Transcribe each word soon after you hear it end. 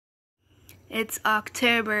It's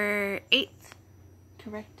October 8th,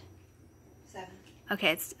 correct? 7th.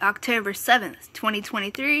 Okay, it's October 7th,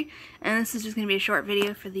 2023, and this is just going to be a short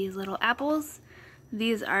video for these little apples.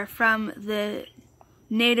 These are from the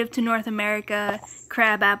native to North America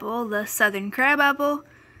crabapple, the Southern Crabapple,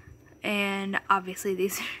 and obviously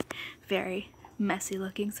these are very messy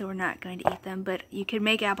looking, so we're not going to eat them, but you could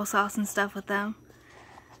make applesauce and stuff with them.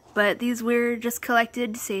 But these were just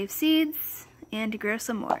collected to save seeds and to grow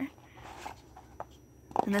some more.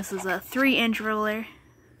 And this is a 3-inch roller.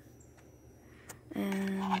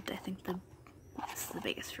 And I think this is the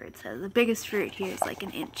biggest fruit. So the biggest fruit here is like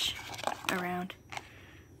 1 inch around.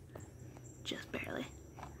 Just barely.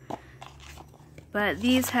 But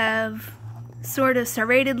these have sort of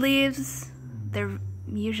serrated leaves. They're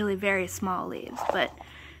usually very small leaves. But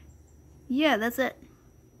yeah, that's it.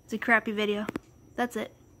 It's a crappy video. That's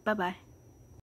it. Bye-bye.